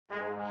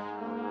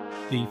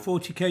The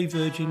 40k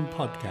Virgin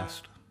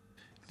podcast.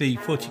 The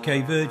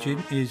 40k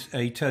Virgin is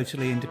a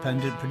totally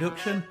independent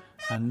production,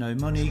 and no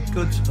money,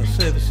 goods or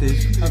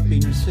services have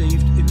been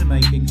received in the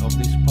making of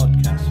this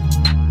podcast.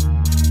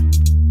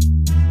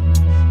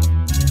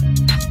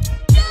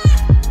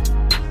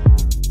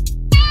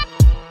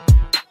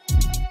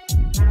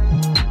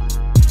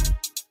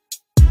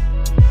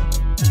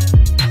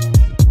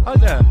 Hi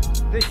there,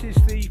 this is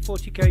the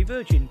 40k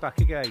Virgin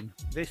back again,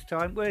 this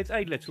time with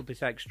a little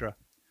bit extra.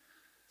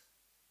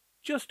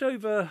 Just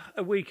over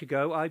a week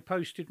ago, I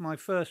posted my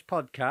first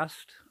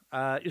podcast.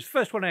 It was the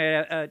first one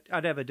I'd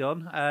ever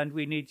done, and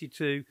we needed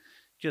to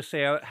just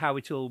see how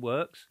it all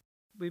works.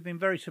 We've been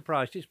very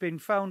surprised. It's been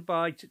found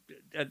by,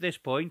 at this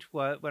point,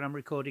 when I'm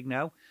recording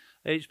now,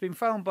 it's been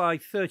found by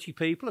 30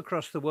 people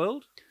across the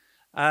world,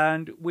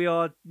 and we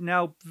are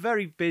now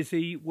very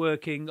busy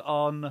working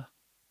on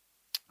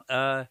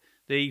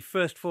the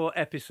first 4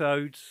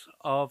 episodes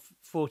of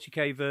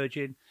 40k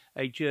Virgin,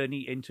 A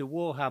Journey into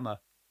Warhammer.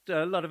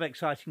 A lot of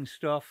exciting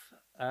stuff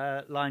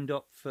lined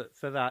up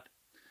for that.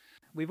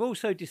 We've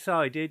also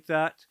decided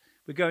that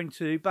we're going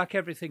to back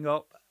everything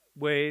up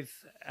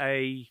with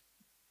a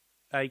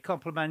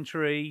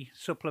complementary,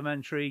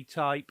 supplementary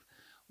type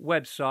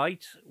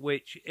website,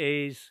 which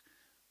is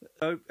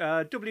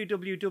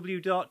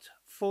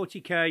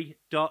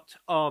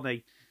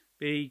www.40k.army.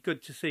 Be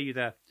good to see you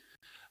there.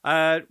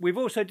 We've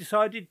also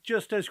decided,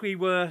 just as we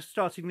were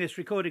starting this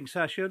recording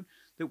session,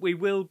 that we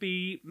will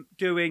be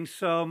doing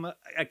some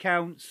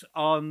accounts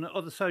on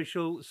other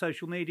social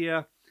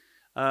media,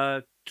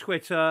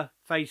 Twitter,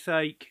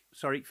 Facebook,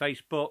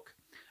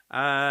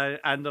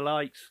 and the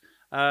likes.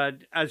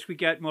 As we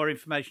get more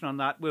information on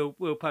that,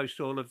 we'll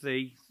post all of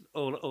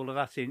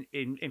that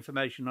in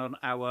information on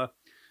our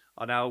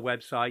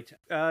website,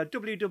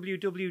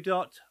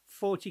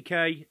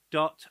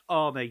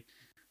 www.40k.army.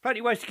 Plenty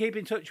of ways to keep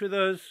in touch with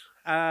us.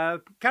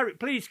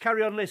 Please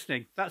carry on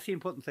listening. That's the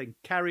important thing.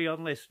 Carry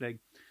on listening.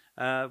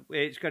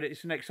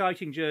 It's an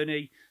exciting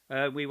journey.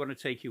 We want to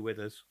take you with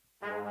us.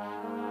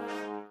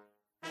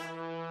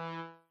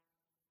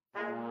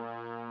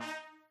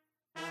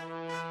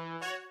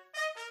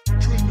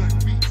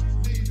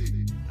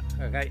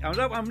 Okay,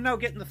 I'm now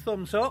getting the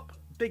thumbs up.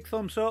 Big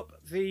thumbs up.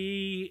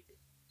 The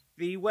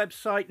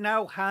website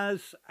now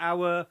has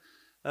our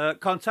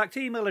contact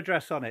email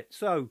address on it.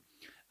 So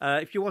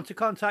if you want to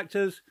contact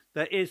us,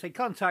 there is a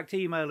contact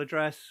email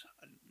address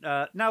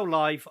now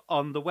live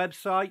on the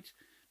website.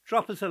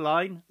 Drop us a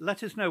line.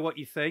 Let us know what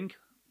you think.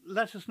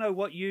 Let us know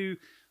what you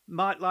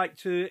might like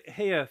to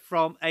hear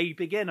from a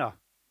beginner.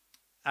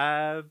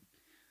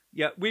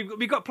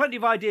 We've got plenty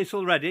of ideas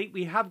already.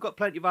 We have got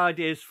plenty of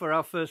ideas for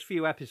our first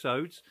few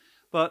episodes,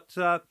 but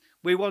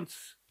we want,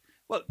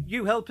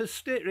 you help us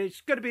steer.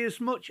 It's going to be as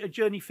much a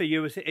journey for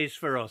you as it is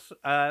for us.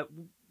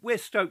 We're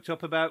stoked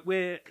up.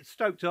 We're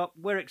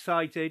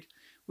excited.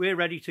 We're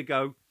ready to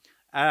go.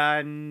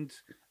 And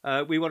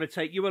we want to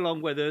take you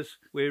along with us.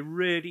 We're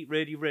really,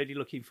 really, really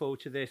looking forward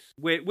to this.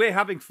 We're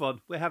having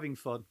fun.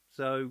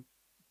 So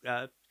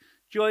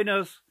join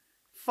us,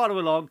 follow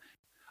along.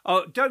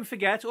 Oh, don't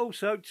forget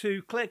also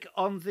to click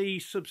on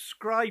the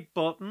subscribe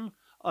button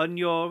on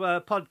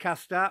your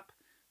podcast app.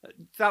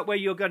 That way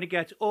you're going to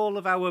get all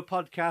of our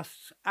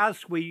podcasts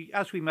as we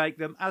make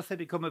them, as they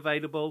become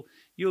available.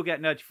 You'll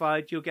get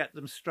notified. You'll get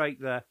them straight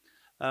there.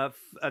 And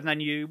then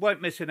you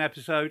won't miss an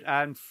episode,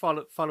 and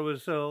follow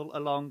us all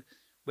along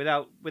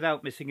without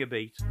missing a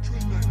beat.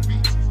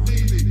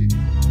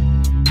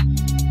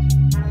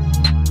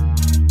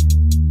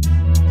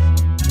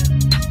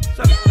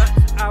 So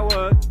that's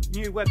our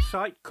new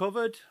website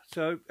covered.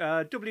 So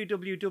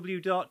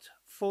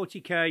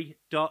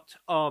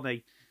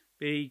www.40k.army.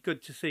 Be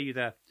good to see you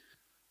there.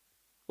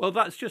 Well,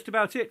 that's just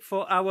about it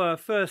for our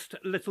first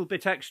little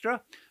bit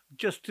extra,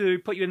 just to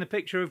put you in the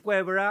picture of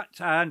where we're at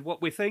and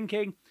what we're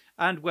thinking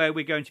and where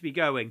we're going to be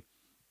going.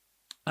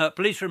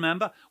 Please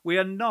remember, we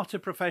are not a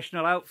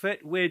professional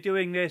outfit. We're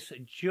doing this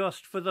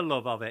just for the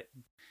love of it.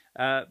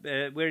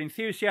 We're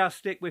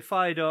enthusiastic, we're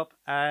fired up,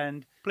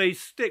 and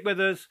please stick with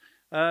us,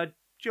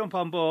 jump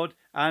on board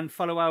and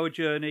follow our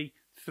journey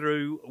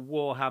through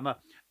Warhammer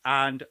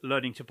and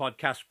learning to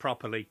podcast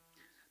properly.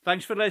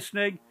 Thanks for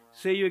listening.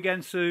 See you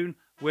again soon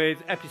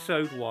with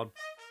episode 1.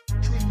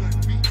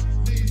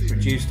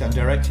 Produced and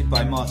directed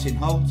by Martin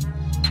Holt,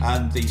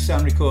 and the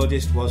sound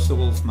recordist was The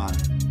Wolfman.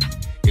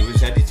 It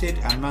was edited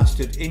and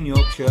mastered in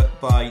Yorkshire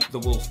by The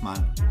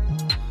Wolfman.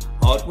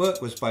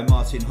 Artwork was by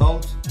Martin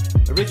Holt.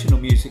 Original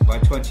music by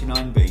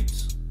 29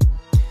 Beats.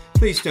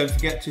 Please don't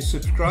forget to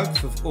subscribe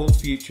for all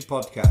future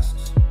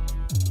podcasts.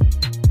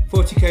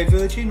 40k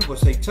Virgin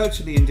was a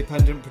totally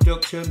independent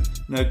production.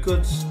 No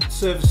goods,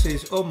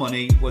 services or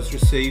money was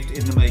received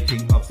in the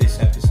making of this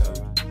episode.